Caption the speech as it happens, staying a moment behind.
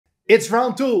It's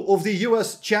round 2 of the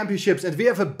US Championships and we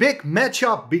have a big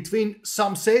matchup between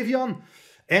Sam Sevian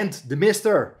and the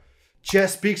Mister.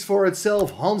 Chess speaks for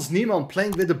itself, Hans Niemann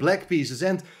playing with the black pieces.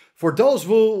 And for those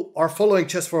who are following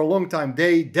chess for a long time,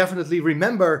 they definitely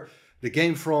remember the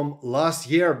game from last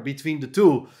year between the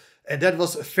two. And that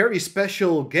was a very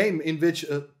special game in which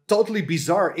a totally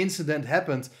bizarre incident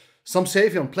happened. Sam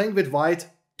Sevian playing with white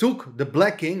took the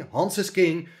black king, Hans's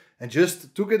king, and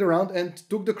just took it around and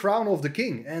took the crown of the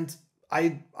king. And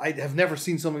I have never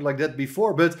seen something like that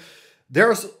before, but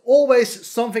there's always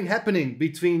something happening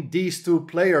between these two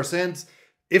players. And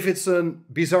if it's a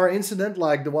bizarre incident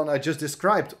like the one I just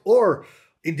described, or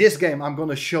in this game I'm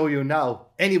gonna show you now.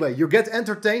 Anyway, you get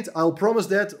entertained, I'll promise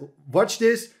that. Watch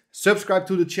this, subscribe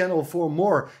to the channel for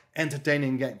more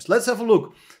entertaining games. Let's have a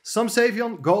look. Sam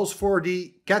Sevian goes for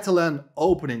the Catalan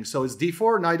opening. So it's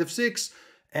d4, knight f6,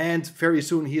 and very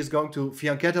soon he is going to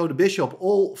fianchetto the bishop.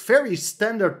 All very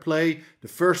standard play. The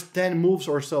first 10 moves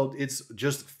or so, it's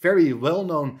just very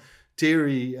well-known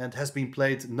theory and has been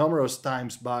played numerous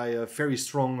times by very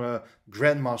strong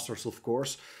grandmasters, of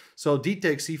course. So d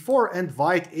takes c4, and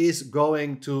white is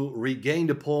going to regain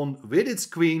the pawn with its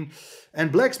queen.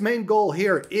 And black's main goal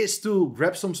here is to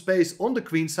grab some space on the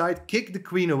queen side, kick the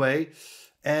queen away.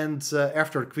 And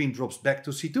after the queen drops back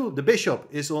to c2, the bishop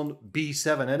is on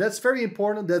b7. And that's very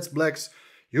important. That's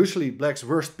usually black's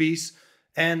worst piece.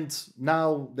 And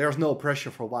now there's no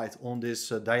pressure for white on this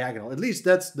diagonal. At least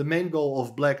that's the main goal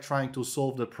of black, trying to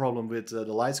solve the problem with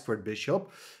the light squared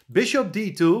bishop. Bishop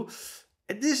d2.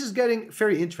 And this is getting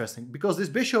very interesting because this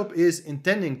bishop is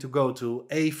intending to go to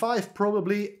a5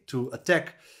 probably to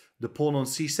attack the pawn on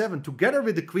c7 together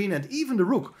with the queen, and even the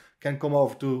rook can come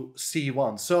over to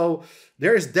c1. So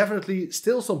there is definitely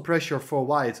still some pressure for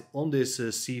white on this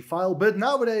c-file, but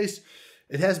nowadays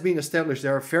it has been established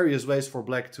there are various ways for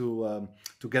black to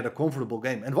get a comfortable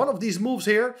game. And one of these moves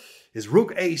here is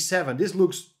rook a7. This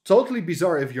looks totally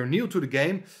bizarre if you're new to the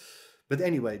game. But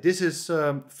anyway, this is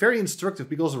very instructive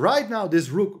because right now this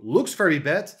rook looks very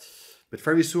bad, but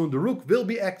very soon the rook will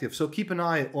be active. So keep an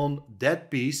eye on that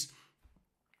piece.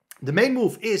 The main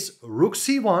move is rook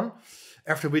c1,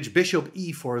 after which bishop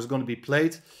e4 is going to be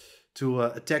played to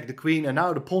attack the queen. And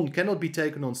now the pawn cannot be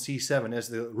taken on c7 as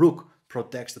the rook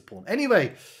protects the pawn.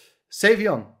 Anyway,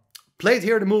 Sevian played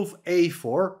here the move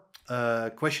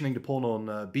a4, questioning the pawn on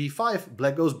b5.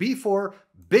 Black goes b4,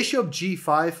 bishop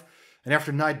g5. And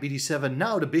after knight bd7,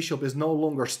 now the bishop is no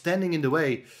longer standing in the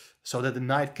way so that the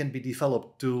knight can be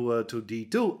developed to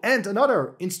d2. And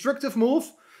another instructive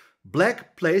move.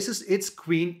 Black places its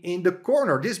queen in the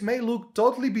corner. This may look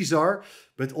totally bizarre,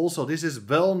 but also this is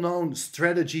well-known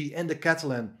strategy in the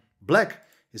Catalan. Black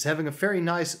is having a very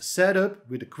nice setup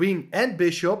with the queen and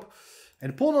bishop.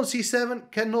 And the pawn on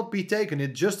c7 cannot be taken.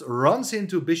 It just runs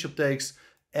into bishop takes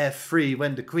f3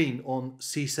 when the queen on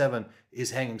c7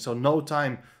 is hanging. So no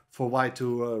time for white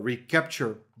to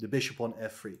recapture the bishop on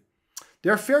f3.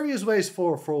 There are various ways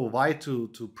for white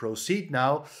to proceed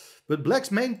now, but black's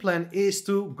main plan is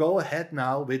to go ahead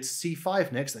now with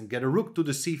c5 next and get a rook to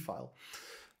the c-file.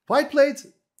 White played,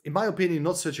 in my opinion,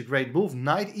 not such a great move,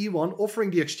 knight e1,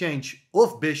 offering the exchange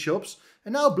of bishops,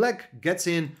 and now black gets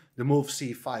in the move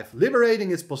c5,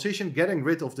 liberating its position. Getting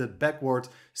rid of the backward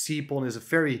c-pawn is a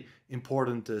very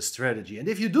important strategy. And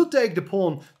if you do take the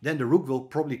pawn, then the rook will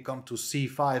probably come to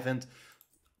c5, and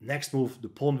next move, the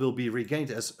pawn will be regained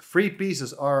as 3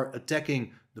 pieces are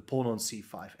attacking the pawn on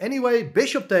c5. Anyway,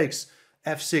 bishop takes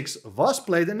f6 was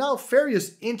played, and now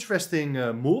various interesting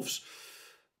moves.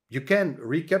 You can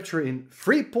recapture in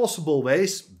 3 possible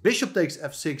ways. Bishop takes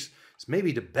f6 is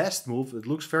maybe the best move. It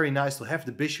looks very nice to have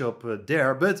the bishop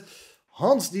there, but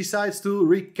Hans decides to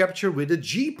recapture with a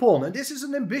g-pawn, and this is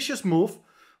an ambitious move.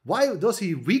 Why does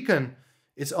he weaken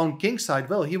its own king side?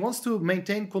 Well, he wants to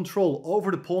maintain control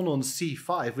over the pawn on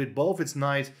c5 with both its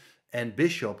knight and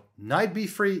bishop. Knight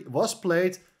b3 was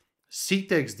played, c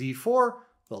takes d4.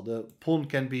 Well, the pawn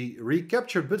can be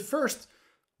recaptured, but first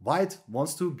white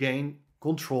wants to gain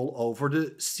control over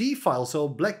the c-file. So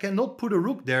black cannot put a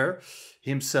rook there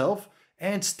himself.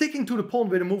 And sticking to the pawn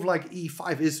with a move like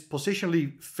e5 is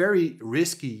positionally very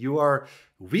risky. You are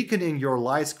weakening your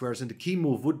light squares, and the key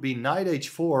move would be knight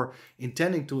h4,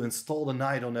 intending to install the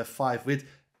knight on f5 with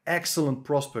excellent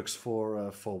prospects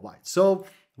for white. So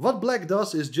what black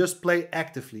does is just play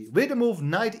actively. With the move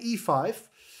knight e5,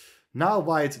 now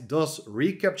white does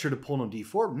recapture the pawn on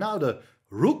d4. Now the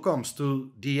rook comes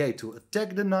to d8 to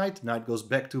attack the knight. Knight goes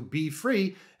back to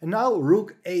b3, and now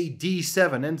rook a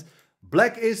d7. And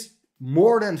black is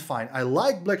more than fine. I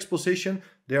like black's position.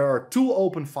 There are 2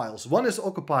 open files. One is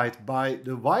occupied by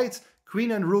the white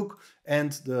queen and rook,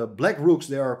 and the black rooks,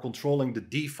 they are controlling the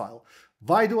d file.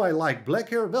 Why do I like black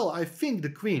here? Well, I think the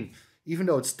queen, even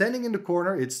though it's standing in the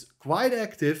corner, it's quite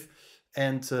active,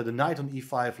 and the knight on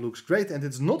e5 looks great, and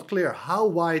it's not clear how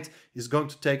white is going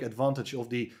to take advantage of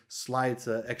the slight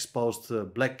exposed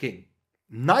black king.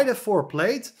 Knight f4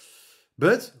 played,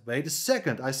 but wait a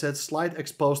second, I said slight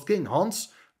exposed king. Hans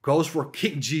goes for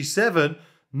king g7,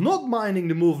 not minding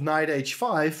the move knight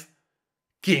h5,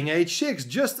 king h6,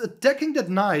 just attacking that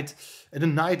knight, and the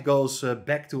knight goes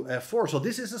back to f4. So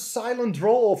this is a silent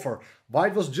draw offer.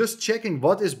 White was just checking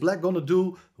what is black gonna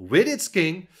do with its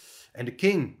king, and the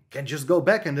king can just go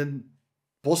back and then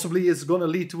possibly it's gonna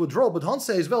lead to a draw. But Hans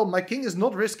says, well, my king is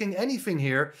not risking anything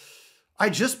here. I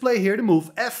just play here the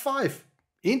move f5.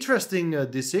 Interesting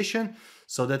decision,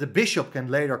 so that the bishop can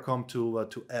later come to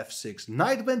f6.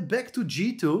 Knight went back to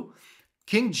g2,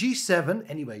 king g7.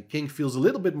 Anyway, king feels a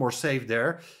little bit more safe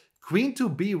there. Queen to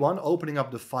b1, opening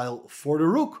up the file for the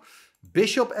rook.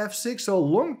 Bishop f6, so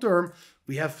long term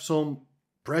we have some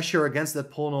pressure against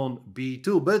that pawn on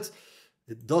b2, but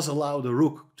it does allow the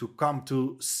rook to come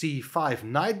to c5.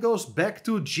 Knight goes back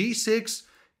to g6,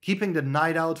 keeping the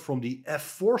knight out from the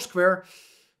f4 square.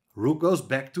 Rook goes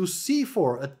back to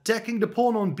c4, attacking the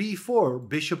pawn on b4.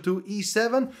 Bishop to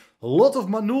e7, a lot of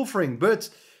maneuvering, but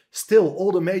still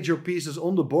all the major pieces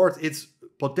on the board. It's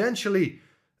potentially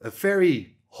a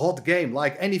very hot game,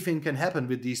 like anything can happen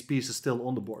with these pieces still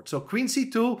on the board. So queen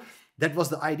c2, that was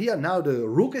the idea. Now the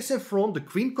rook is in front, the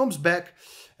queen comes back,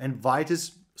 and white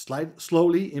is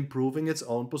slowly improving its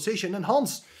own position. And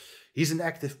Hans, he's an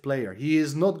active player. He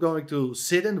is not going to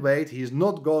sit and wait. He is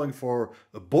not going for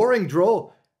a boring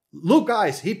draw. Look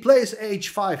guys, he plays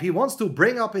h5. He wants to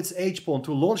bring up its h-pawn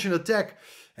to launch an attack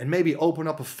and maybe open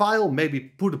up a file, maybe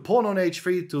put a pawn on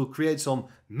h3 to create some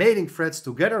mating threats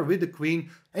together with the queen.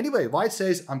 Anyway, white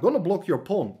says, I'm gonna block your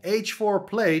pawn. h4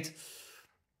 played.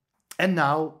 And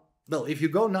now, well, if you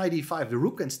go knight e5, the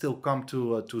rook can still come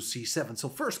to c7. So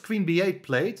first queen b8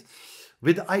 played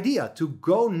with the idea to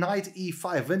go knight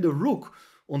e5 when the rook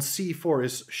on c4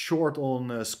 is short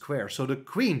on square. So the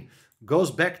queen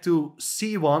goes back to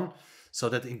c1, so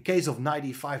that in case of knight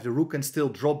e5, the rook can still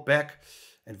drop back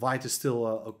and white is still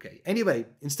okay. Anyway,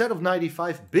 instead of knight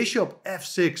e5, bishop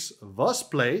f6 was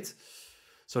played.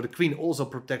 So the queen also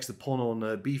protects the pawn on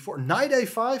b4. Knight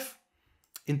a5,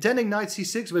 intending knight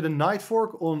c6 with a knight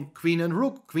fork on queen and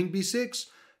rook. Queen b6,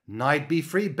 knight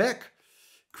b3 back.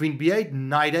 Queen b8,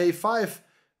 knight a5.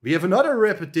 We have another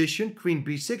repetition, queen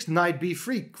b6, knight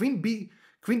b3. Queen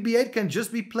b8 can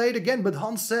just be played again, but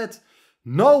Hans said,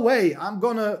 no way, I'm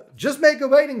gonna just make a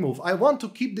waiting move. I want to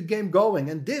keep the game going.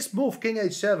 And this move, king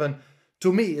h7,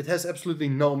 to me, it has absolutely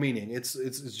no meaning. It's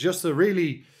just a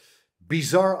really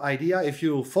bizarre idea. If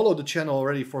you follow the channel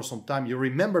already for some time, you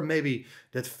remember maybe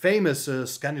that famous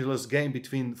scandalous game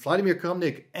between Vladimir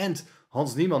Kramnik and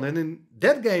Hans Niemann. And in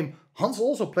that game, Hans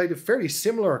also played a very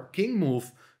similar king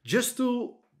move just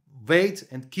to wait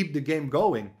and keep the game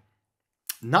going.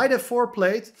 Knight f4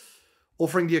 played,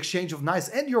 offering the exchange of knights,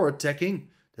 and you're attacking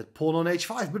that pawn on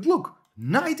h5. But look,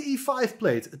 knight e5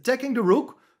 played, attacking the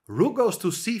rook. Rook goes to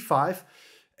c5.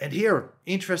 And here,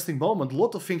 interesting moment, a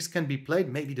lot of things can be played.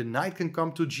 Maybe the knight can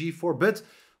come to g4, but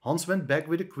Hans went back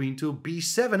with the queen to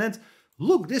b7. And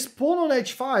look, this pawn on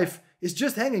h5 is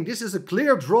just hanging. This is a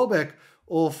clear drawback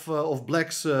of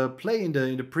black's play in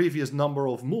the previous number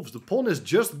of moves. The pawn is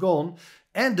just gone,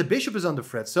 and the bishop is under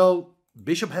threat. So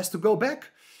bishop has to go back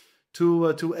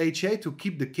to h8 to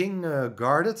keep the king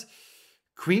guarded.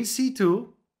 Queen c2,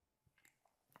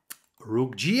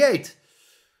 rook g8.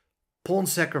 Pawn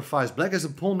sacrifice. Black has a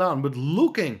pawn down, but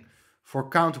looking for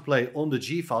counterplay on the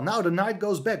g file. Now the knight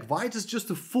goes back. White is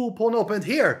just a full pawn up. And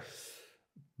here,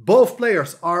 both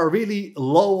players are really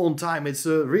low on time. It's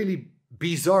a really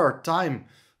bizarre time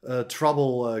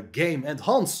trouble game. And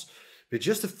Hans, with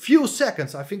just a few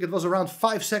seconds, I think it was around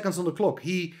 5 seconds on the clock,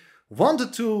 he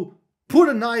wanted to put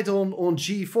a knight on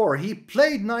g4. He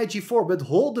played knight g4, but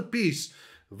hold the piece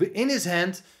in his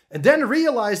hand, and then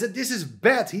realized that this is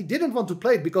bad. He didn't want to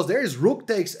play it because there is rook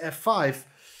takes f5,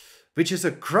 which is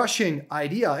a crushing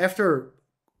idea. After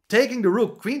taking the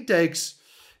rook, queen takes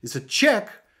is a check.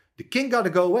 The king got to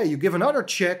go away. You give another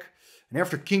check, and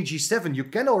after king g7, you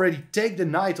can already take the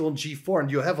knight on g4, and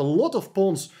you have a lot of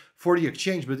pawns for the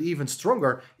exchange, but even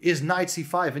stronger is knight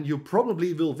c5, and you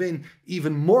probably will win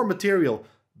even more material.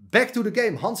 Back to the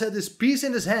game. Hans had his piece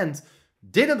in his hand,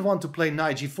 didn't want to play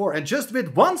knight g4, and just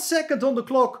with 1 second on the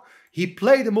clock, he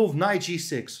played the move knight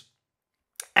g6.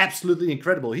 Absolutely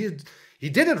incredible. He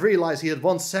didn't realize he had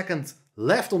 1 second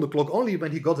left on the clock. Only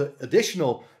when he got an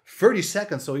additional 30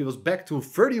 seconds, so he was back to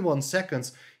 31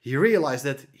 seconds, he realized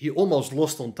that he almost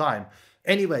lost on time.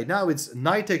 Anyway, now it's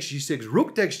knight takes g6,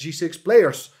 rook takes g6.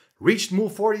 Players reached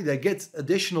move 40. They get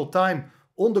additional time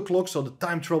on the clock, so the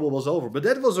time trouble was over. But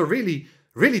that was a really,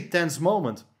 really tense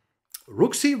moment.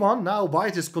 Rook c1. Now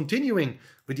white is continuing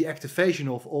with the activation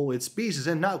of all its pieces.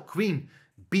 And now queen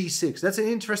b6. That's an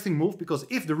interesting move, because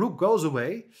if the rook goes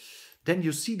away, then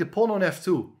you see the pawn on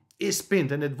f2 is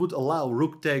pinned, and it would allow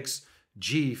rook takes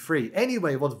g3.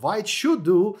 Anyway, what white should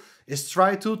do is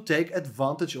try to take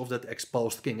advantage of that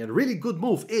exposed king. And a really good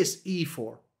move is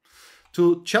e4.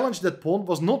 To challenge that pawn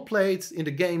was not played in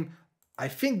the game. I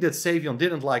think that Sevian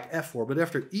didn't like f4, but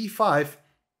after e5,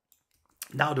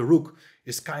 now the rook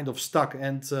is kind of stuck,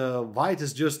 and white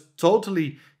is just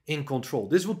totally in control.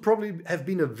 This would probably have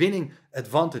been a winning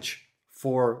advantage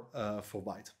for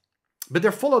white. But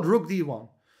there followed rook d1,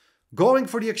 going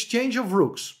for the exchange of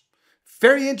rooks.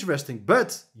 Very interesting,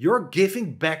 but you're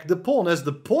giving back the pawn, as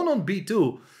the pawn on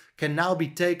b2 can now be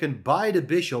taken by the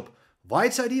bishop.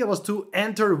 White's idea was to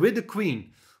enter with the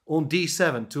queen on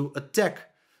d7 to attack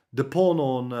the pawn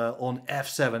on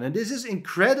f7. And this is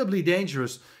incredibly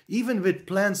dangerous, even with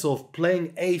plans of playing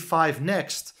a5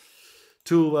 next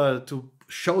to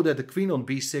show that the queen on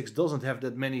b6 doesn't have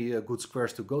that many good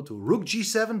squares to go to. Rook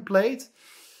g7 played,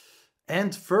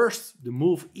 and first the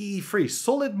move e3.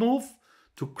 Solid move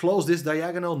to close this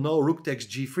diagonal. No rook takes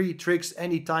g3 tricks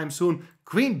anytime soon.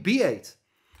 Queen b8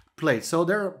 played. So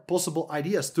there are possible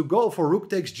ideas to go for rook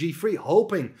takes g3,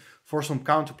 hoping for some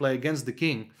counterplay against the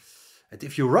king. And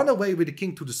if you run away with the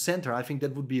king to the center, I think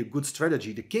that would be a good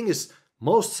strategy. The king is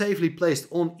most safely placed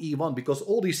on e1, because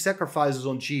all these sacrifices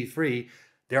on g3,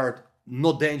 they are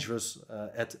not dangerous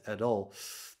at all.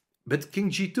 But king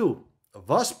g2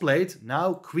 was played.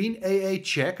 Now queen a8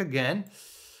 check again.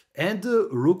 And the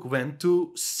rook went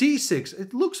to c6.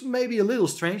 It looks maybe a little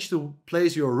strange to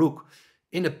place your rook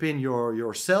in a pin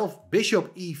yourself.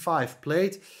 Bishop e5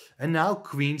 played. And now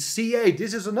queen c8.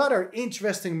 This is another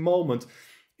interesting moment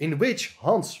in which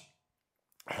Hans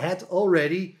had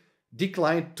already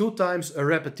declined 2 times a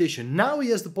repetition. Now he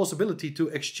has the possibility to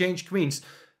exchange queens.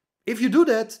 If you do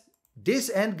that, this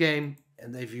endgame,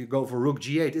 and if you go for rook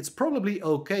g8, it's probably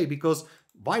okay, because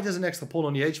white has an extra pawn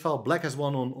on the h file, black has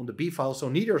one on the b file, so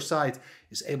neither side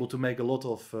is able to make a lot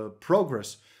of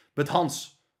progress. But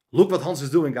Hans, look what Hans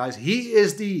is doing, guys. He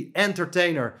is the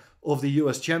entertainer of the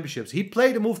US Championships. He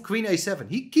played the move queen a7.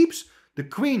 He keeps the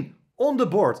queen on the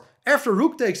board. After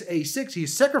rook takes a6,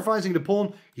 he's sacrificing the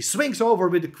pawn. He swings over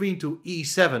with the queen to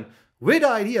e7. With the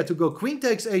idea to go queen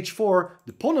takes h4,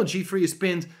 the pawn on g3 is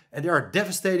pinned, and there are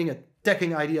devastating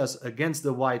attacking ideas against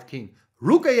the white king.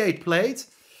 Rook a8 played,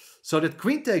 so that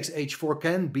queen takes h4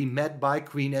 can be met by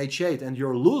queen h8, and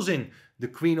you're losing the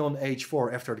queen on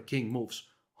h4 after the king moves.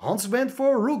 Hans went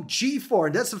for rook g4,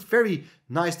 and that's a very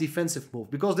nice defensive move,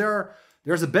 because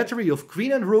there's a battery of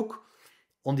queen and rook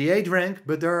on the 8th rank,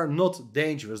 but they're not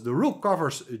dangerous. The rook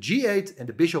covers g8 and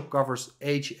the bishop covers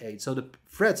h8, so the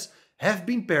threats have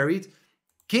been parried.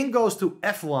 King goes to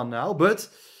f1 now, but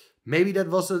maybe that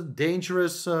was a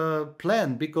dangerous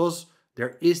plan, because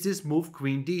there is this move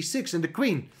queen d6, and the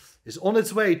queen is on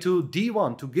its way to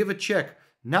d1 to give a check.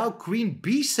 Now queen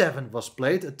b7 was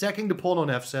played, attacking the pawn on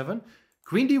f7.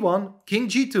 Queen d1, king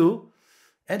g2.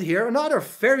 And here another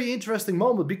very interesting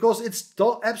moment, because it's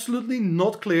absolutely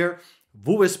not clear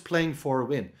who is playing for a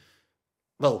win.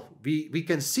 Well, we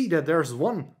can see that there's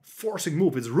one forcing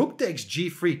move. It's rook takes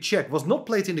g3 check. Was not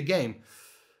played in the game,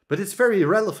 but it's very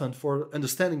relevant for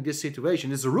understanding this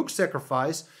situation. It's a rook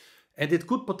sacrifice, and it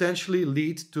could potentially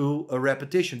lead to a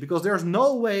repetition, because there's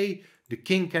no way the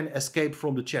king can escape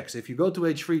from the checks. If you go to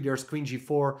h3, there's queen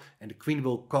g4, and the queen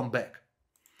will come back.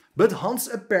 But Hans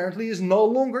apparently is no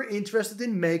longer interested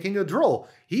in making a draw.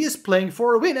 He is playing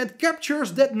for a win and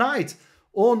captures that knight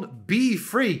on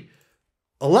b3,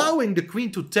 allowing the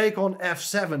queen to take on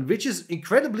f7, which is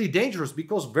incredibly dangerous,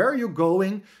 because where are you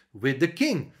going with the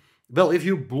king? Well, if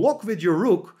you block with your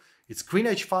rook, it's queen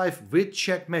h5 with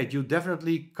checkmate. You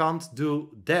definitely can't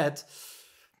do that.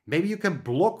 Maybe you can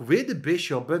block with the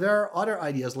bishop, but there are other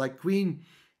ideas like queen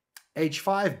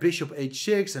h5, bishop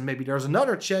h6, and maybe there's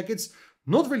another check. It's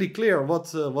not really clear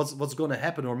what's going to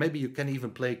happen, or maybe you can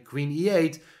even play queen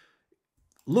e8.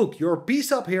 Look, your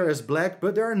piece up here is black,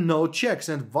 but there are no checks,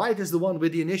 and white is the one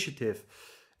with the initiative.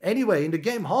 Anyway, in the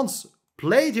game, Hans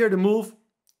played here the move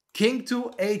king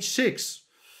to h6.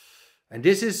 And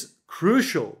this is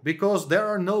crucial, because there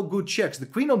are no good checks. The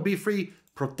queen on b3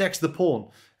 protects the pawn.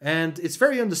 And it's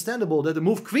very understandable that the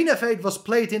move queen f8 was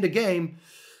played in the game,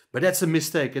 but that's a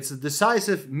mistake. It's a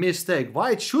decisive mistake.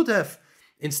 White should have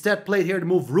instead played here the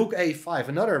move rook a5.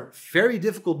 Another very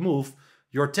difficult move.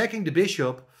 You're attacking the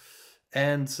bishop.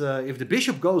 And if the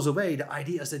bishop goes away, the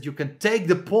idea is that you can take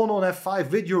the pawn on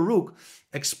f5 with your rook,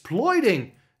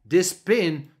 exploiting this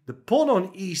pin. The pawn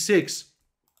on e6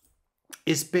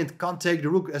 is pinned, can't take the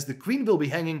rook as the queen will be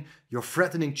hanging. You're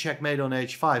threatening checkmate on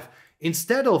h5.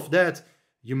 Instead of that,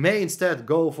 you may instead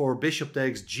go for bishop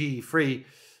takes g3,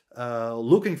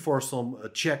 looking for some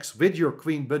checks with your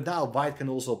queen. But now white can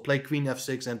also play queen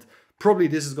f6, and probably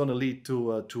this is going to lead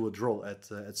to a draw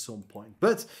at some point.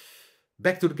 But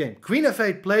back to the game. Queen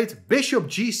f8 played, bishop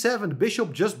g7, the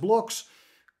bishop just blocks,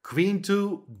 queen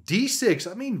to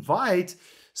d6. I mean, white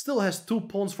still has 2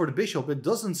 pawns for the bishop. It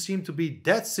doesn't seem to be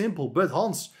that simple, but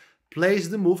Hans plays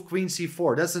the move queen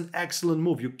c4. That's an excellent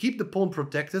move. You keep the pawn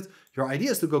protected. Your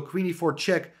idea is to go queen e4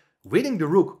 check, winning the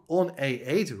rook on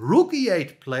a8. Rook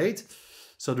e8 played.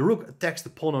 So the rook attacks the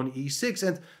pawn on e6.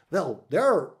 And, well, there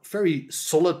are very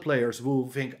solid players who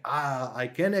think, I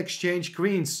can exchange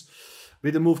queens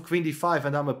with the move queen d5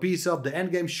 and I'm a piece up. The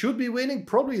endgame should be winning.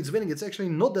 Probably it's winning. It's actually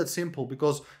not that simple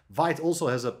because white also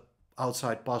has a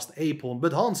outside passed a pawn.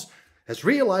 But Hans has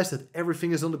realized that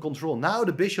everything is under control. Now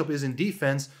the bishop is in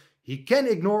defense. He can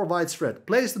ignore white's threat.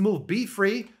 Plays the move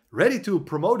b3, ready to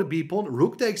promote the b pawn.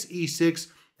 Rook takes e6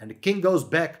 and the king goes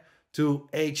back to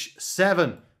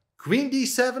h7. Queen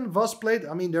d7 was played.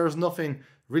 I mean, there's nothing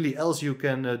really else you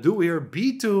can do here.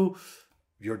 b2.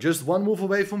 You're just one move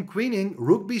away from queening.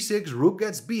 Rook b6, rook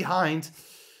gets behind.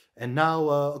 And now,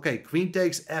 okay, queen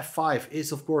takes f5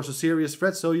 is of course a serious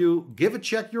threat. So you give a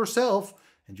check yourself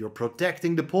and you're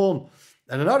protecting the pawn.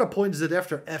 And another point is that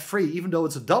after f3, even though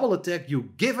it's a double attack, you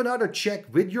give another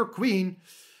check with your queen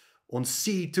on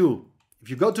c2. If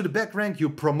you go to the back rank, you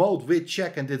promote with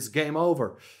check and it's game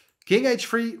over. King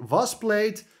h3 was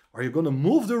played. Are you going to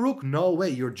move the rook? No way.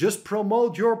 You just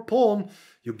promote your pawn.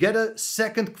 You get a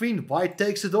second queen. White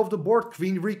takes it off the board.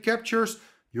 Queen recaptures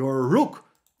your rook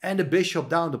and the bishop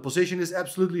down. The position is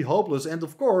absolutely hopeless. And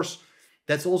of course,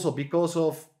 that's also because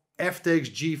of f takes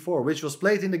g4, which was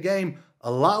played in the game,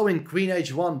 allowing queen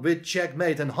h1 with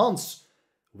checkmate. And Hans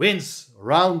wins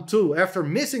round 2. After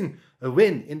missing a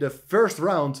win in the first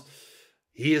round,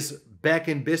 he is back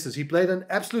in business. He played an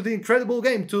absolutely incredible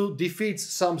game to defeat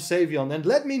Sam Sevian. And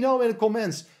let me know in the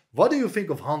comments, what do you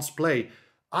think of Hans' play?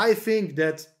 I think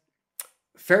that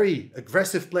very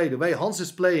aggressive play, the way Hans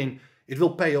is playing, it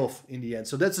will pay off in the end.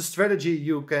 So that's a strategy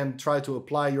you can try to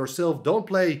apply yourself. Don't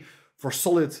play for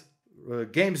solid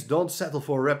games. Don't settle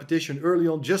for repetition early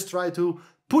on. Just try to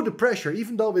put the pressure,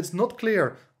 even though it's not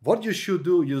clear what you should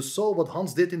do. You saw what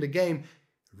Hans did in the game,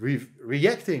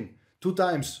 reacting 2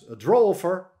 times a draw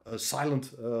offer, a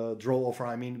silent draw offer,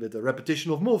 I mean, with a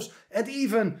repetition of moves, and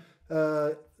even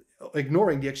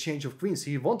ignoring the exchange of queens.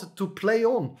 He wanted to play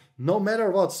on no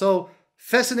matter what. So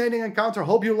fascinating encounter.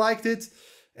 Hope you liked it.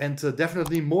 And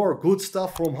definitely more good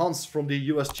stuff from Hans from the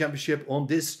US Championship on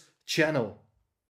this channel.